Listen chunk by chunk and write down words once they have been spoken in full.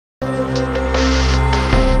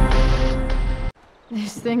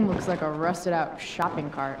This thing looks like a rusted out shopping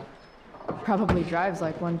cart. Probably drives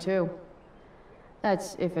like one too.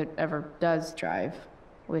 That's if it ever does drive,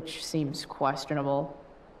 which seems questionable.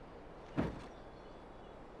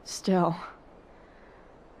 Still,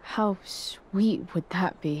 how sweet would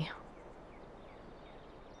that be?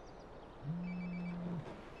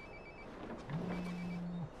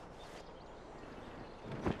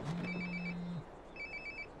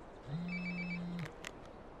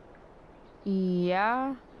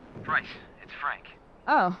 Yeah? Bryce, it's Frank.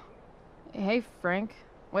 Oh. Hey, Frank.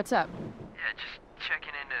 What's up? Yeah, just checking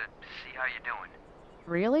in to see how you're doing.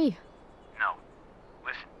 Really? No.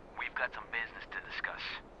 Listen, we've got some business to discuss.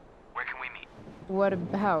 Where can we meet? What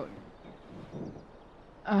about?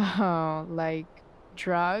 Oh, like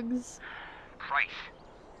drugs? Price.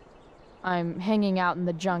 I'm hanging out in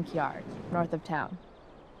the junkyard, north of town.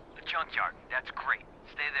 The junkyard. That's great.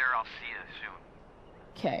 Stay there, I'll see you soon.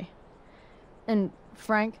 Okay. And,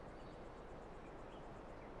 Frank?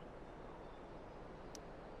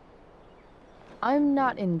 I'm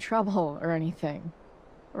not in trouble or anything,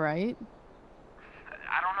 right?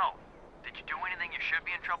 I don't know. Did you do anything you should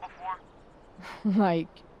be in trouble for? Like,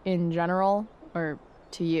 in general, or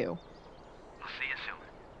to you? I'll see you soon.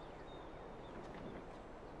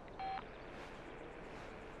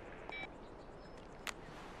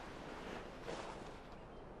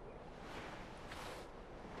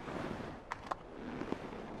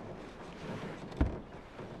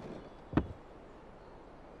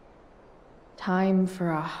 Time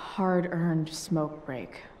for a hard-earned smoke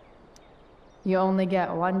break. You only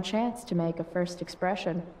get one chance to make a first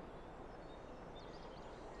expression.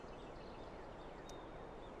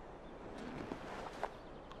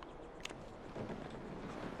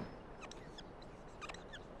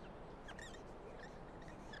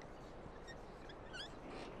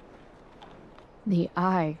 The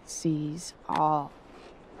eye sees all.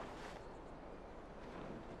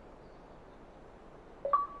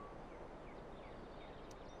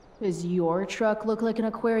 Does your truck look like an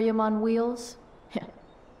aquarium on wheels?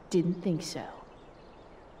 Didn't think so.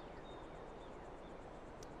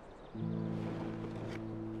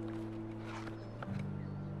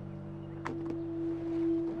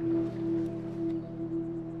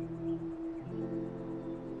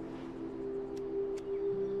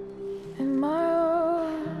 In my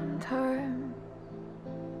own time,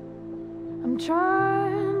 I'm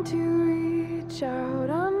trying to reach out.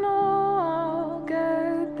 I know I'll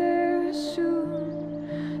get there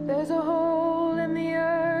soon. There's a hole in the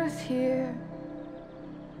earth here,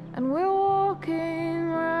 and we're walking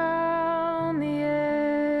around the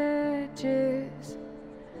edges.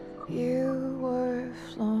 You were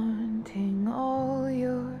flaunting all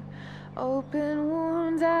your open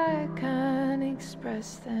wounds. I can't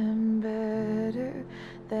express them better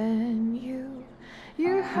than you.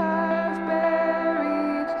 You have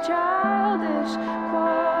buried childish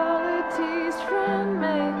qualities. Friend,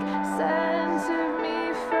 make sense of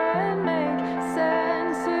me. Friend, make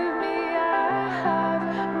sense of me. I have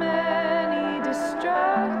many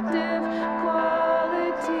destructive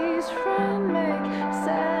qualities. Friend, make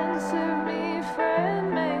sense of me. Friend,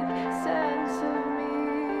 make sense of me.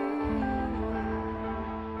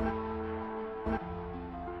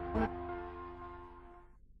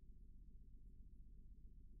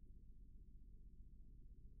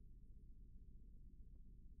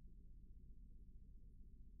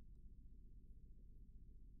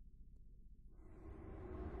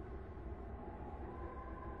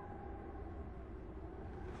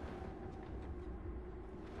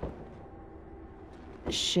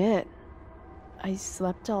 Shit. I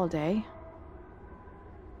slept all day.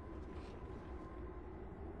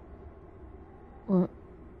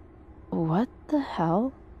 What the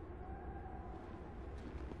hell?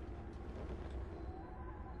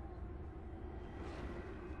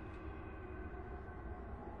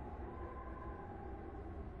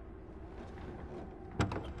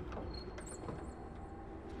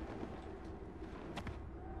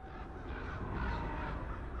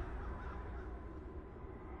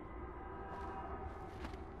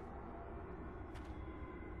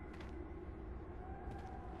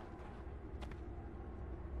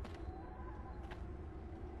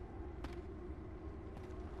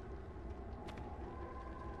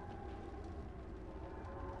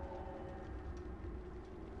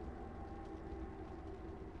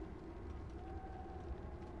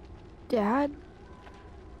 Dad?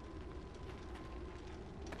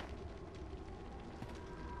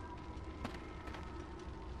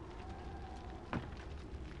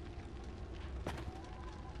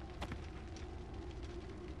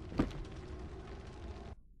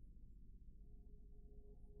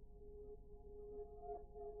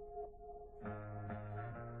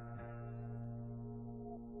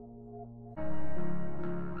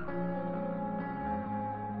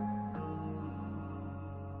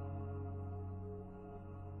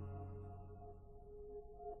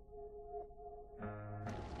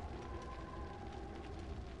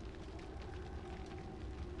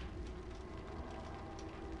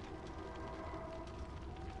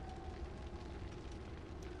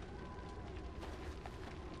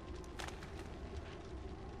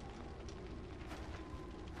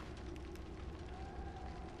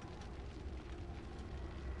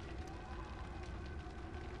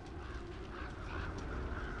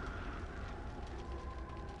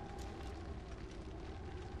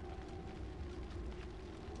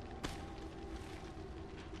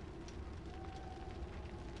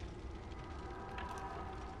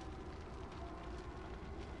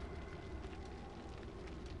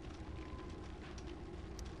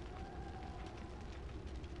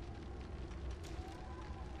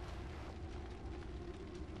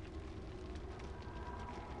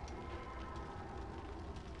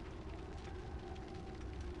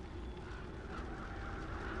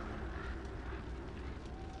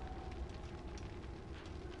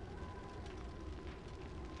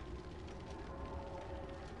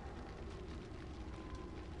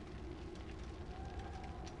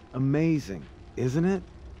 Amazing, isn't it?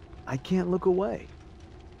 I can't look away.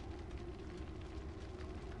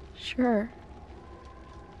 Sure.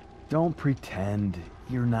 Don't pretend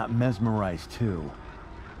you're not mesmerized too.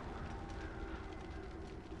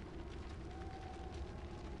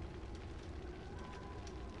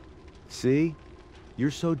 See?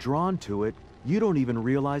 You're so drawn to it, you don't even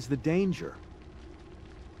realize the danger.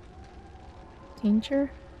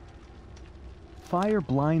 Danger? Fire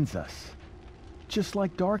blinds us, just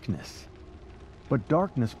like darkness. But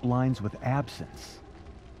darkness blinds with absence,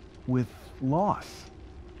 with loss.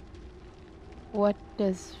 What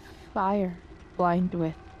does fire blind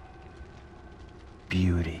with?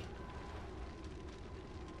 Beauty.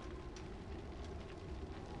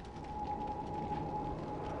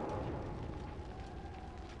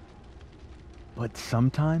 But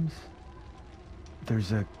sometimes,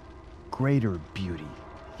 there's a greater beauty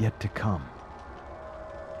yet to come.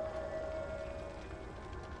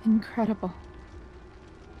 Incredible.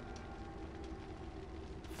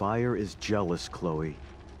 Fire is jealous, Chloe.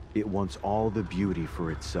 It wants all the beauty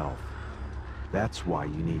for itself. That's why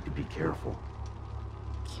you need to be careful.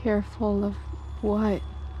 Careful of what?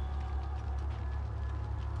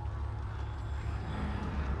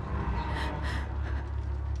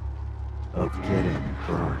 Of getting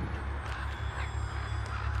burned.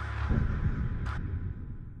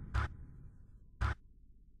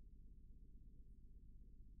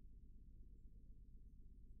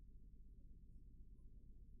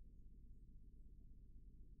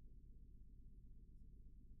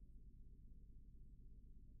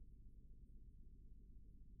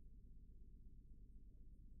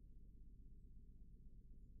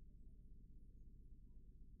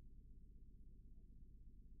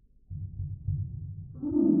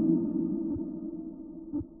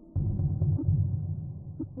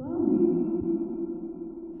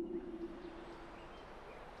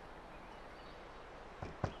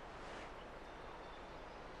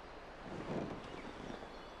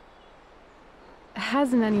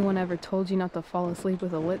 Hasn't anyone ever told you not to fall asleep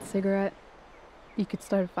with a lit cigarette? You could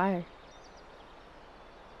start a fire.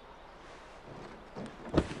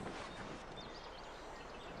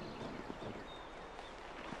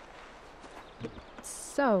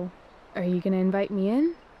 So, are you gonna invite me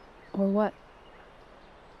in? Or what?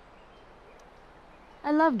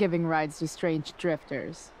 I love giving rides to strange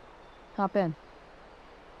drifters. Hop in.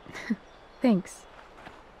 Thanks.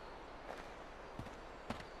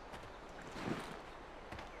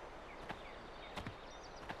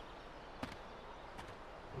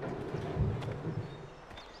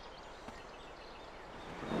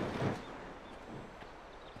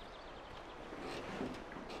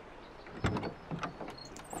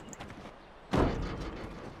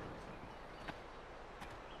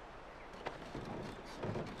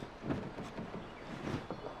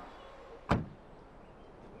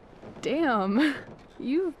 Damn,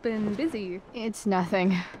 you've been busy. It's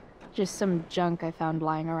nothing. Just some junk I found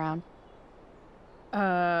lying around.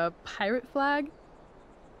 Pirate flag?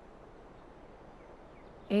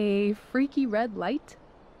 A freaky red light?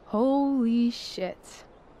 Holy shit.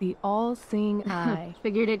 The all-seeing eye.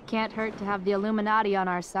 Figured it can't hurt to have the Illuminati on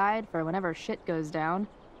our side for whenever shit goes down.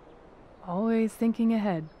 Always thinking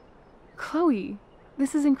ahead. Chloe,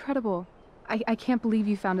 this is incredible. I can't believe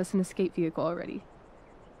you found us an escape vehicle already.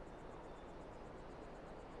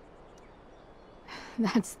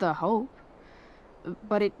 That's the hope.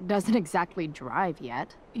 But it doesn't exactly drive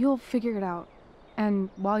yet. You'll figure it out. And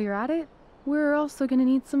while you're at it, we're also gonna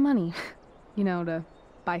need some money. You know, to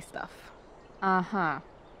buy stuff. Uh-huh.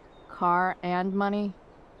 Car and money?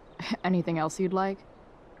 Anything else you'd like?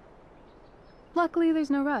 Luckily, there's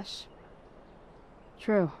no rush.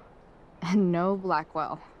 True. And no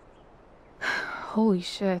Blackwell. Holy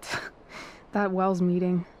shit. That Wells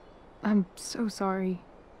meeting. I'm so sorry.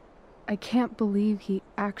 I can't believe he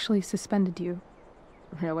actually suspended you.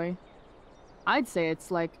 Really? I'd say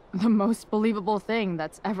it's like the most believable thing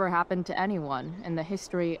that's ever happened to anyone in the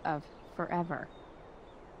history of forever.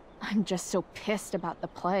 I'm just so pissed about the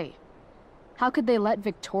play. How could they let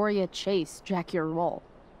Victoria Chase jack your role?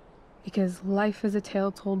 Because life is a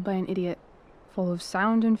tale told by an idiot, full of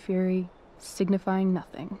sound and fury, signifying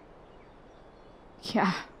nothing.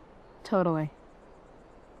 Yeah, totally.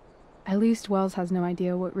 At least Wells has no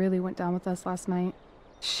idea what really went down with us last night.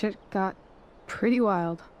 Shit got pretty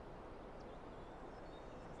wild.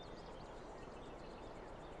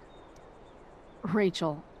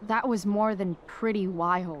 Rachel, that was more than pretty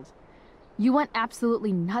wild. You went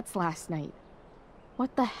absolutely nuts last night.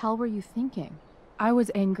 What the hell were you thinking? I was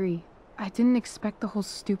angry. I didn't expect the whole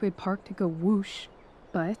stupid park to go whoosh.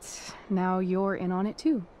 But now you're in on it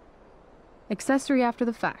too. Accessory after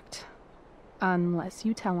the fact. Unless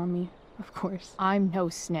you tell on me, of course. I'm no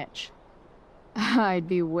snitch. I'd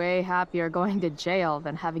be way happier going to jail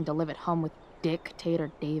than having to live at home with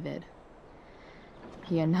Dictator David.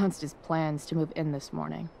 He announced his plans to move in this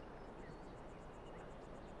morning.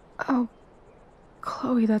 Oh,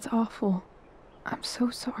 Chloe, that's awful. I'm so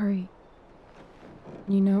sorry.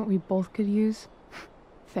 You know what we both could use?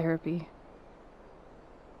 Therapy.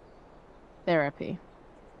 Therapy.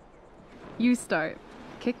 You start.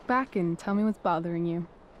 Kick back and tell me what's bothering you.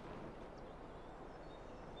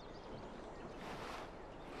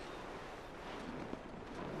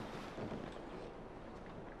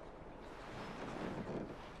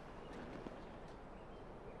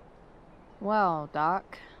 Well,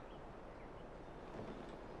 Doc.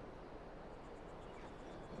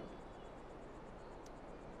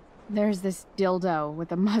 There's this dildo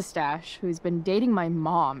with a mustache who's been dating my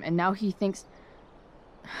mom, and now he thinks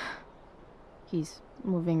he's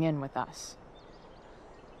moving in with us.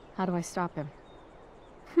 How do I stop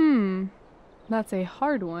him? That's a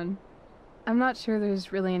hard one. I'm not sure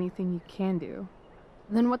there's really anything you can do.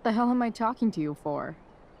 Then what the hell am I talking to you for?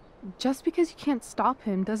 Just because you can't stop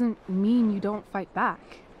him doesn't mean you don't fight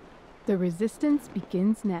back. The resistance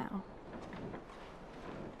begins now.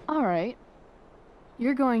 All right.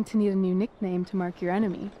 You're going to need a new nickname to mark your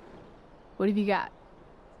enemy. What have you got?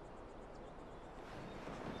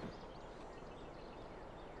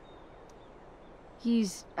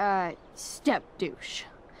 He's, step douche.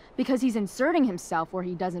 Because he's inserting himself where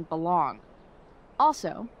he doesn't belong.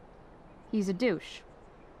 Also, he's a douche.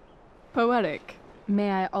 Poetic.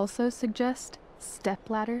 May I also suggest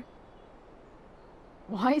stepladder?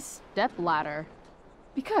 Why stepladder?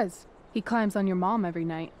 Because he climbs on your mom every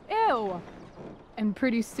night. Ew! And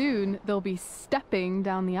pretty soon, they'll be stepping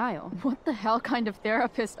down the aisle. What the hell kind of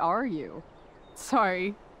therapist are you?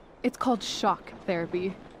 Sorry. It's called shock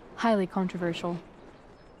therapy. Highly controversial.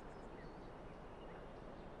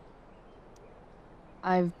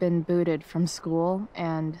 I've been booted from school,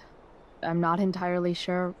 and I'm not entirely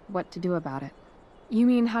sure what to do about it. You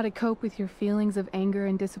mean how to cope with your feelings of anger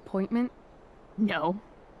and disappointment? No.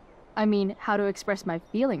 I mean, how to express my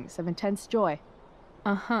feelings of intense joy.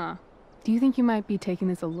 Uh-huh. Do you think you might be taking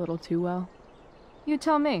this a little too well? You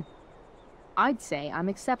tell me. I'd say I'm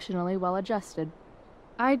exceptionally well adjusted.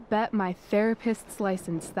 I'd bet my therapist's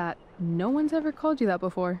license that no one's ever called you that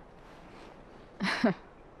before.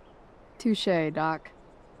 Touché, Doc.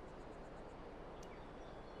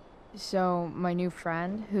 So, my new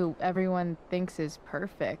friend, who everyone thinks is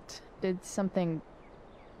perfect, did something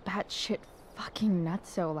batshit fucking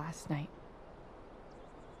nutso last night.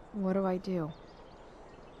 What do I do?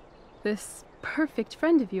 This perfect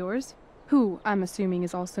friend of yours, who I'm assuming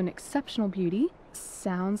is also an exceptional beauty,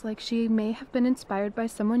 sounds like she may have been inspired by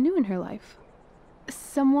someone new in her life.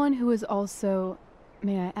 Someone who is also,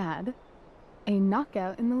 may I add, a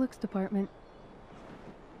knockout in the looks department.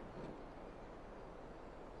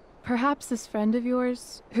 Perhaps this friend of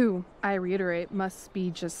yours, who, I reiterate, must be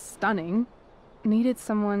just stunning, needed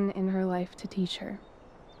someone in her life to teach her.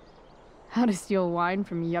 How to steal wine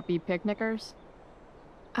from yuppie picnickers?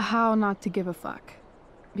 How not to give a fuck.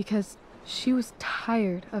 Because she was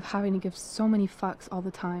tired of having to give so many fucks all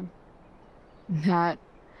the time. That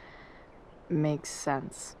makes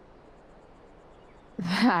sense.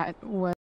 That was